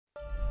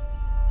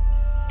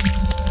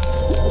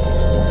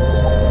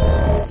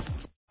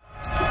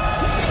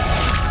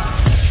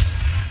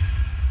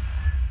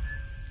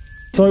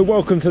So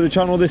welcome to the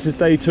channel. This is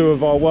day 2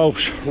 of our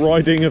Welsh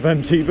riding of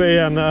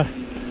MTB,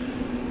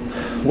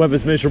 and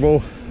weather's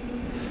miserable.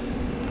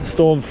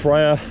 Storm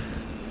Freya,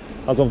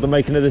 as of the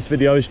making of this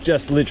video, is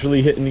just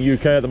literally hitting the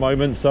UK at the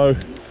moment, so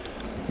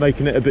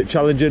making it a bit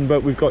challenging.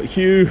 But we've got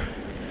Hugh,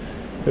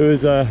 who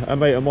is a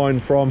mate of mine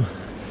from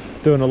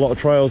doing a lot of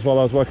trails while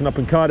I was working up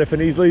in Cardiff,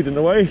 and he's leading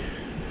the way,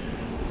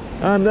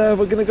 and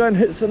we're going to go and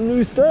hit some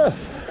new stuff.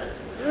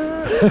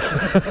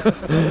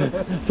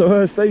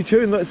 So stay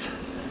tuned, let's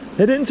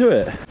head into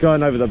it.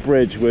 Going over the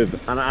bridge with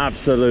an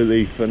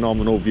absolutely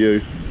phenomenal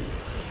view.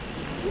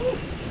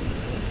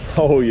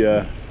 Oh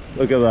yeah,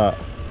 look at that.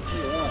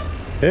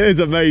 It is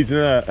amazing,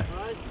 isn't it?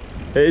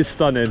 It is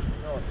stunning.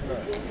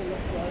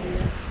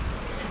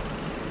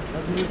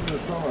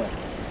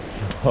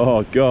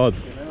 Oh god.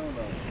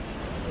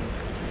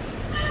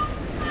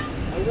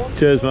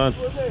 Cheers, man.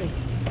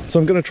 So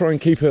I'm going to try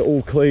and keep it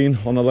all clean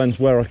on the lens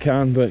where I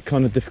can, but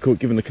kind of difficult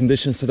given the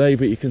conditions today.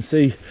 But you can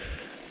see,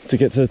 to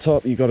get to the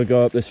top you've got to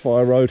go up this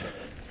fire road,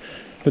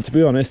 but to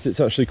be honest it's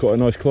actually quite a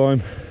nice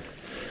climb,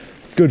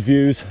 good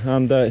views,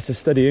 and it's a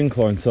steady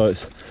incline, so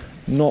it's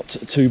not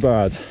too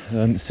bad.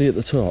 See at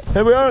the top,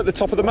 here we are at the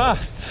top of the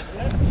masts.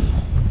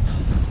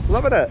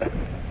 Loving it.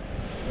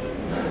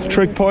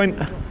 Trig point.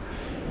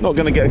 Not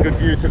going to get a good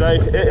view today.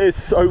 It is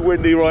so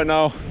windy right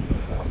now,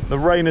 the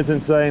rain is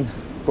insane,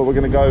 but we're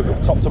going to go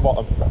top to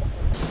bottom.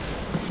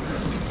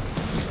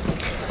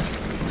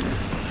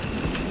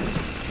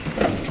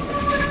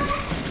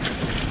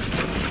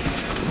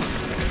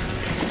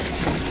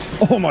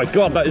 Oh my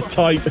god, that is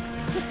tight.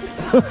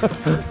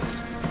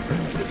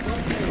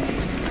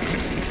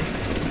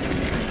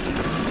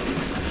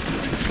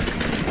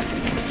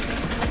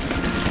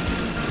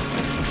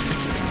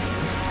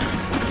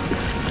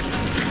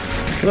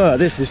 Oh,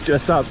 this is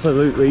just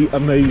absolutely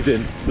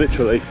amazing,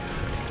 literally.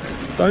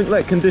 Don't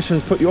let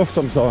conditions put you off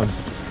sometimes.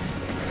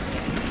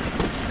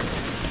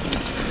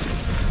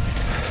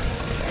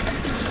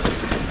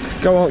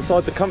 Go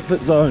outside the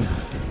comfort zone.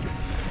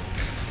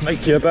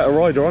 Make you a better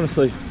rider,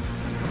 honestly.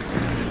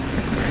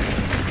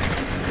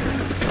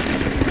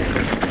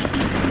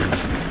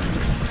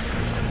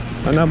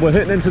 And then we're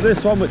hitting into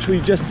this one, which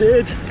we just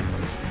did.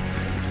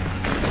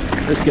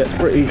 This gets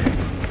pretty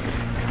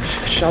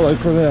shallow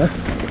from here.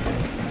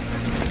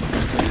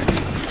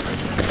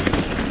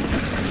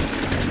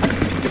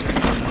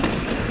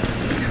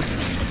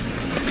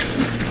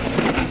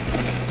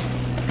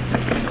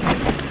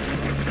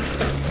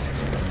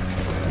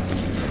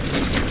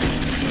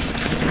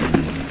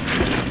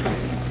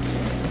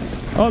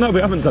 Oh no,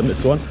 we haven't done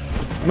this one.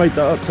 Made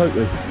that up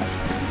totally.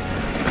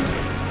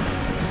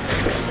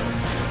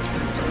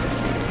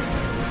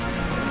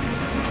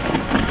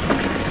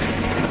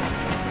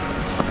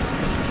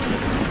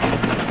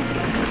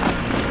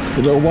 A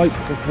little wipe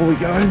before we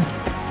go in.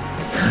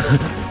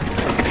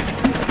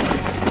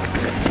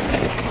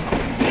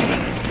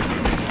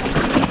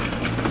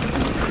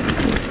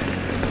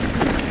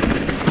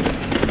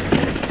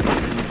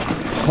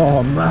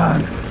 Oh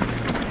man,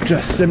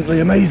 just simply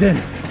amazing.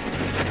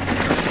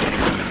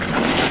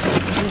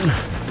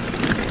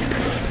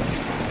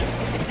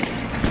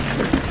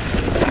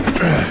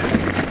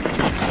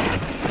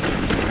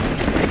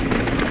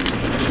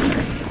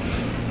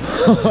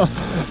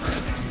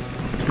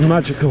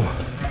 Magical.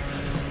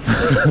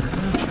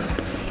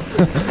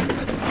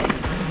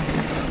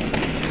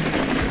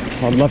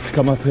 I'd love to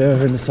come up here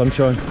in the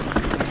sunshine.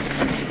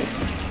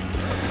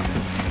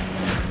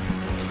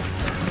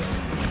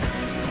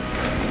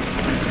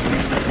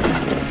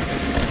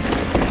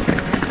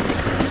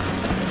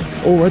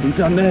 Already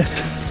done this,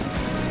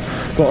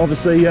 but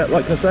obviously,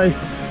 like I say,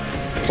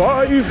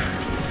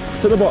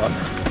 5 to the bottom.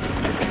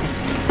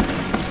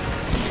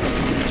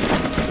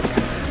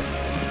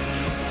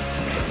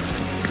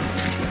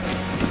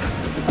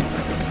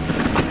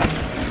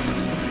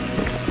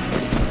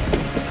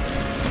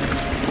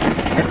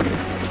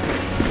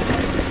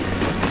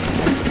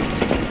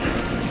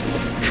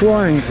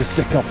 Trying to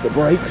stick up the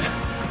brakes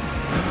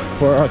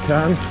where I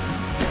can,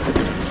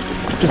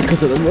 just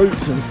because of the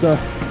roots and stuff.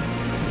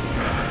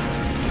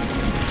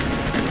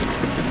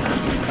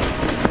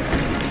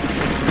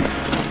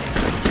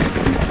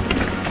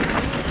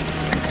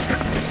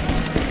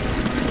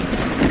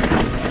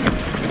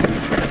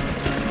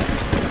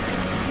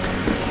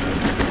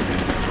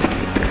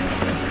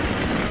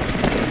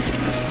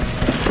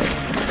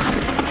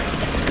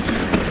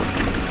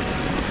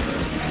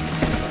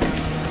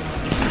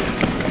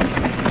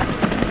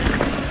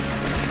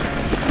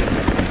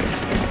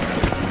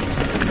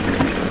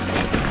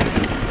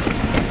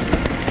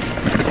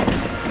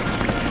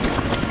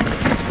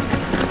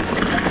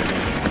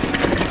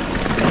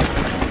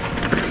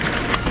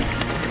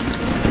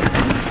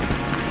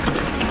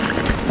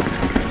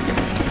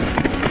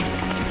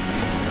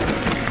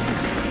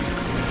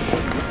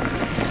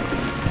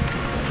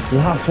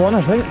 Last one,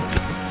 I think.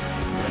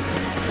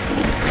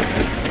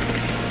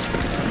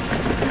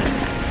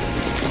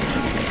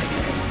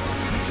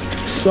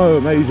 So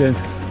amazing.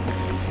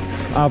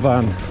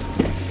 Afan.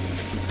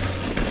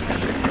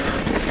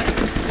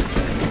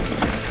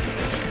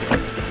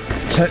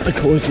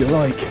 technical as you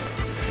like.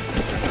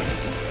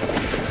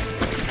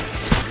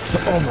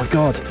 Oh my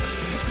god.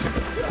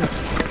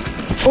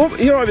 Oh,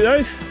 you're right,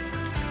 mate.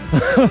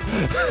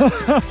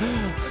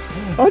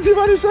 How'd you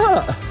manage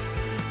that?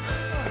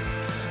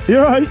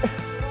 You're right.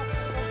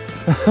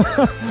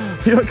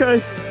 You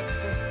okay?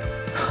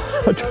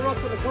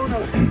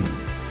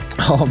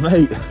 Oh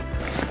mate.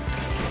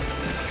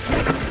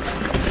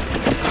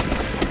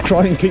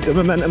 Try and keep the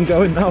momentum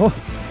going now.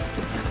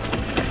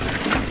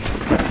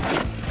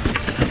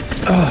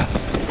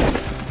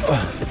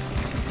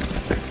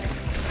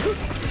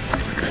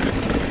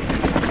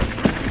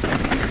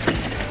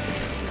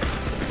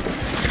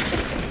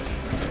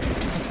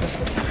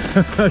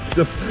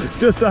 It's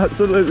just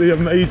absolutely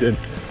amazing.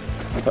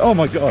 Oh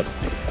my god.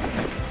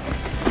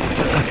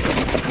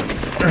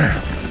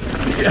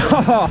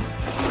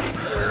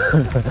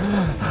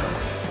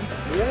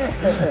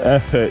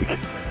 Epic.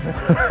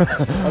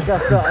 I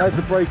guess that I had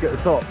to break at the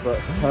top, but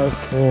the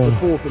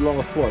fourth and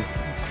last one.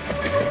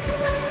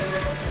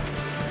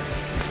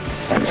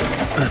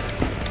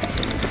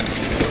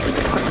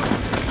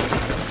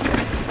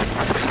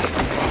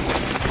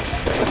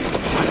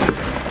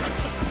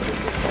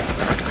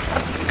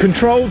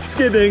 Controlled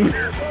skidding.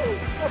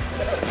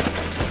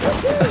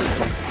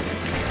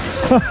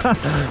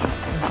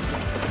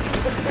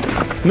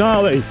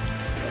 Gnarly.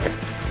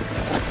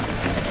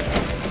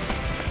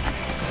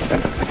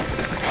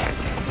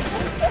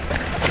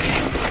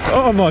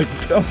 Oh my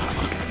god.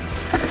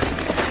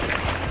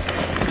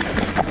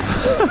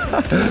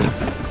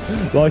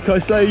 Like I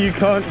say, you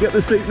can't get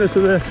the steepness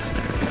of this.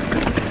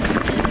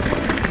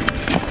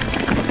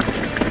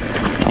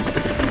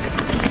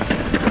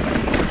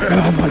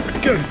 Oh my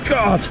good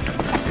god.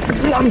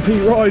 Lumpy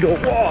ride or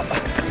what?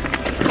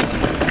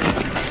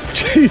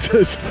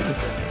 Jesus.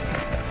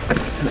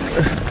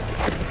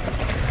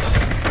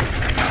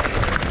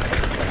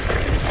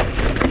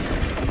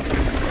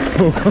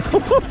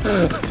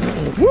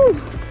 Woo.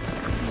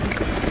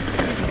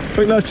 I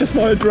think that's just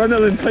my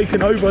adrenaline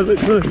taking over,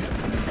 literally.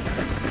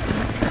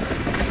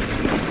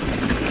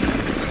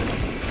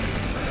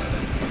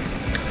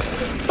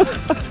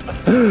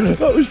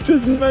 That was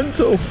just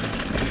mental.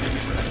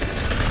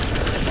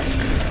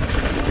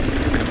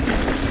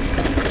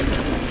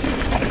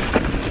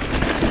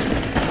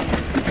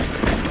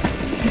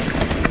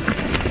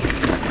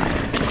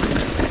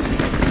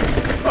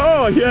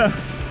 Oh yeah.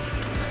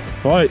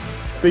 Right,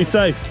 be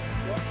safe.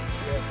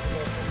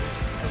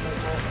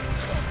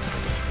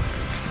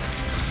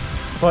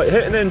 Right,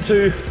 hitting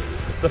into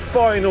the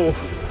final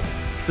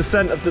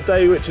descent of the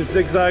day, which is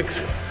Zigzags.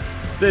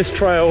 This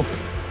trail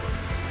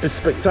is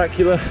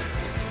spectacular,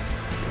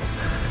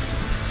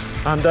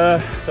 and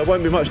there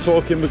won't be much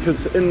talking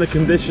because in the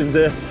conditions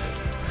here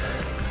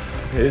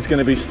it is going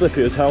to be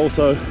slippy as hell,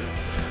 so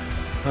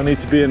I need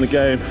to be in the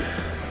game.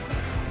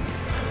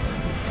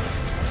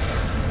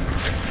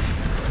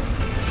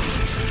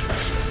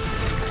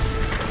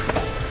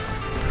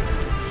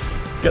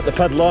 Get the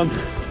pedal on.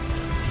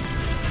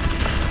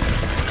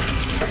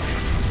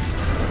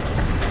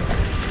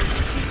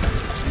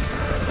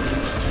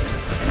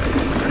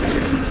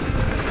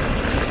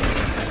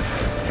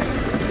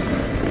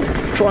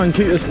 Try and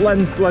keep this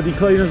lens bloody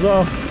clean as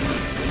well.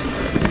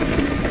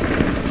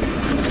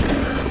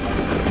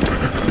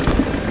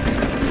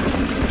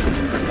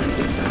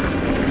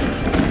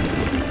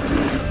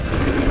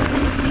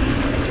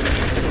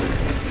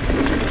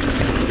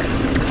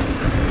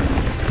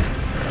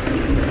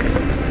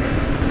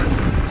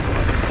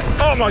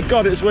 Oh my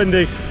god, it's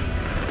windy.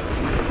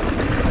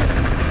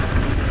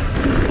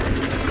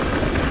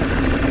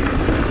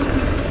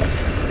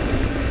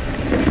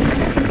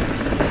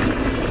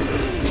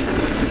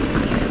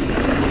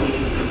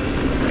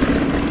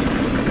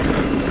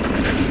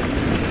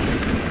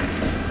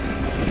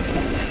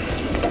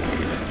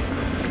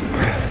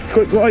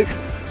 Quick wipe.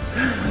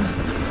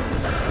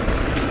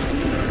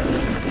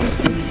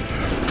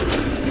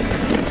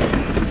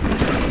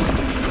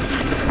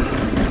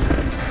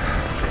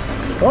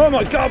 Oh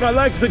my god, my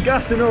legs are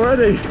gassing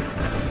already.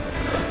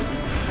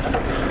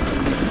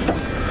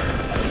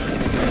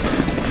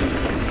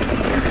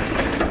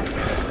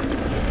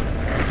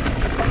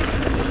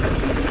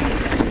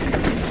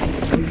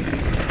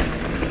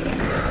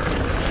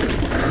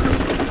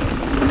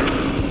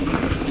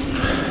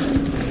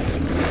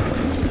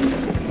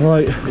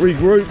 Right,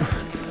 regroup.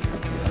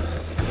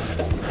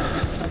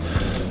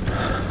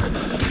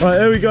 Right,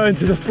 here we go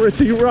into the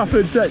pretty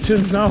rapid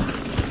sections now.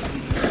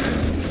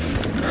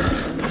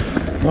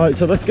 Right,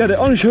 so let's get it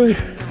on, shall we?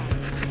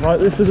 Right,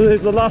 this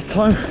is the last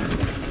time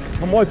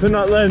I'm wiping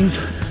that lens.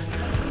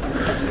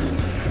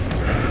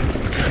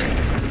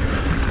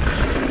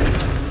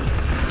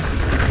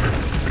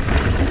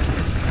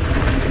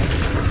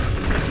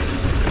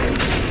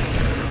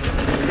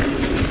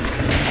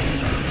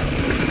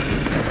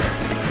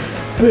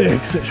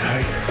 Big switch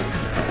brake.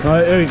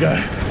 Right, here we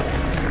go.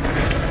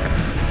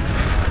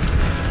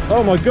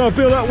 Oh my god,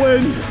 feel that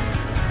wind!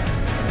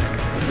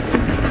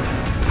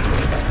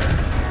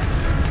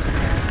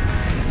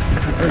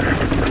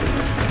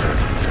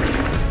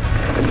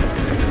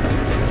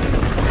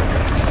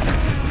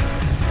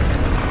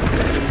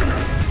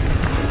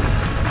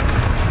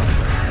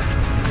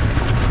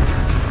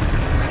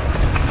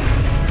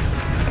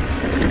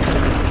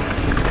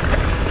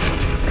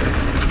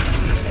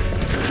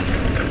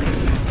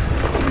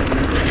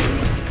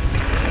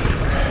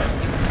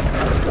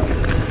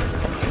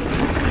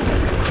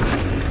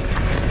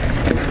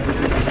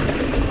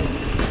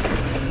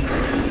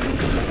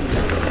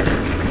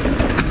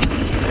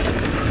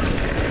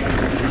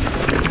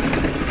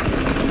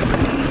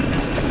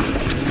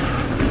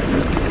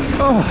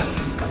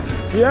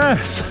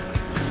 Yes!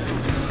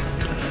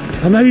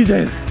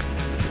 Amazing!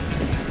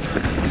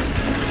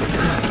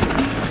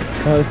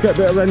 Right, let's get a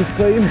bit of lens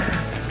clean.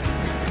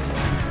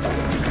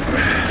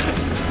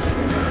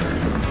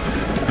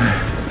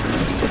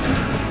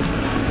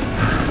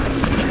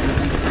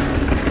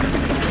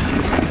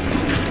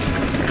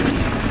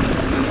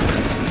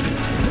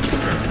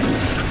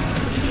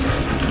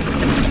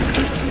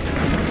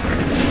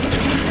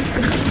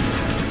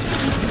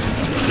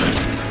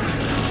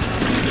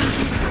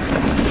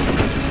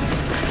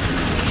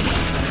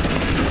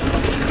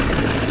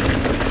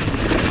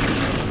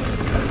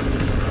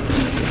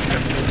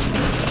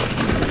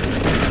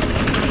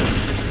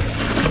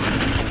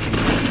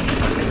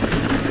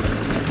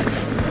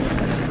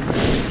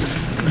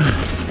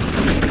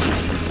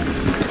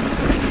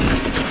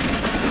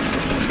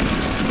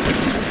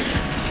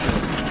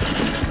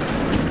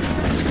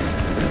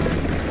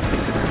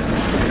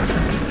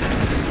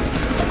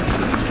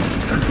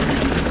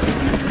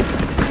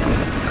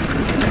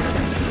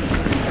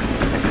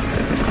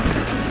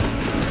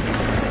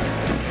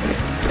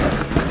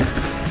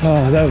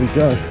 Oh, there we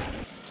go.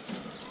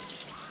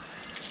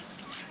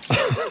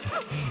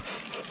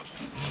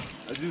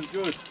 That is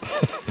good.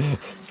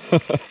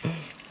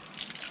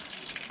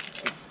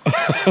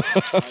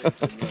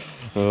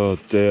 Oh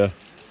dear.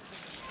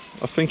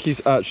 I think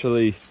he's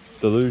actually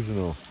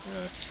delusional.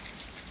 Yeah.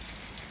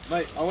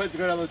 Mate, I went to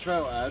go down the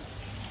trail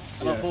ads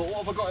and I thought,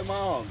 what have I got in my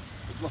arm?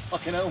 It's my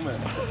fucking helmet.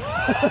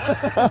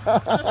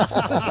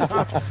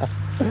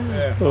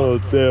 Yeah. Oh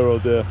dear, oh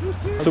dear.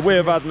 So we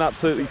have had an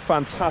absolutely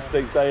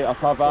fantastic day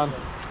up Afan.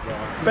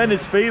 Ben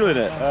is feeling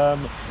it.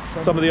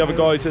 Some of the other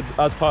guys had,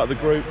 as part of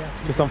the group,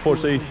 just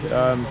unfortunately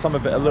some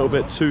of it a little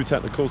bit too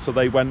technical, so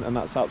they went, and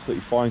that's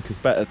absolutely fine, because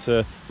better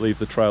to leave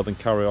the trail than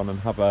carry on and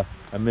have a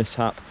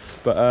mishap.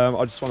 But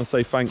I just want to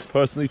say thanks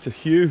personally to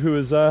Hugh, who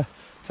has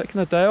taken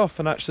a day off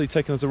and actually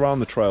taken us around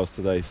the trails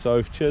today.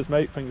 So cheers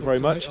mate, thank you very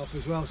much. Off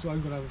as well, so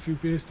I'm going to have a few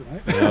beers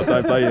tonight. Yeah,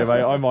 don't blame you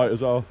mate, I might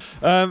as well.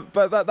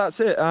 But that's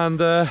it, and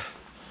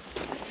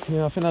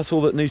yeah, I think that's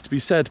all that needs to be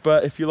said.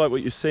 But if you like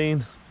what you've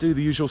seen, do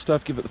the usual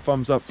stuff, give it the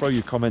thumbs up, throw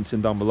your comments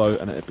in down below,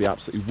 and it'd be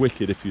absolutely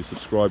wicked if you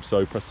subscribe.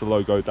 So press the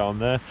logo down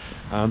there,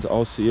 and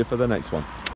I'll see you for the next one.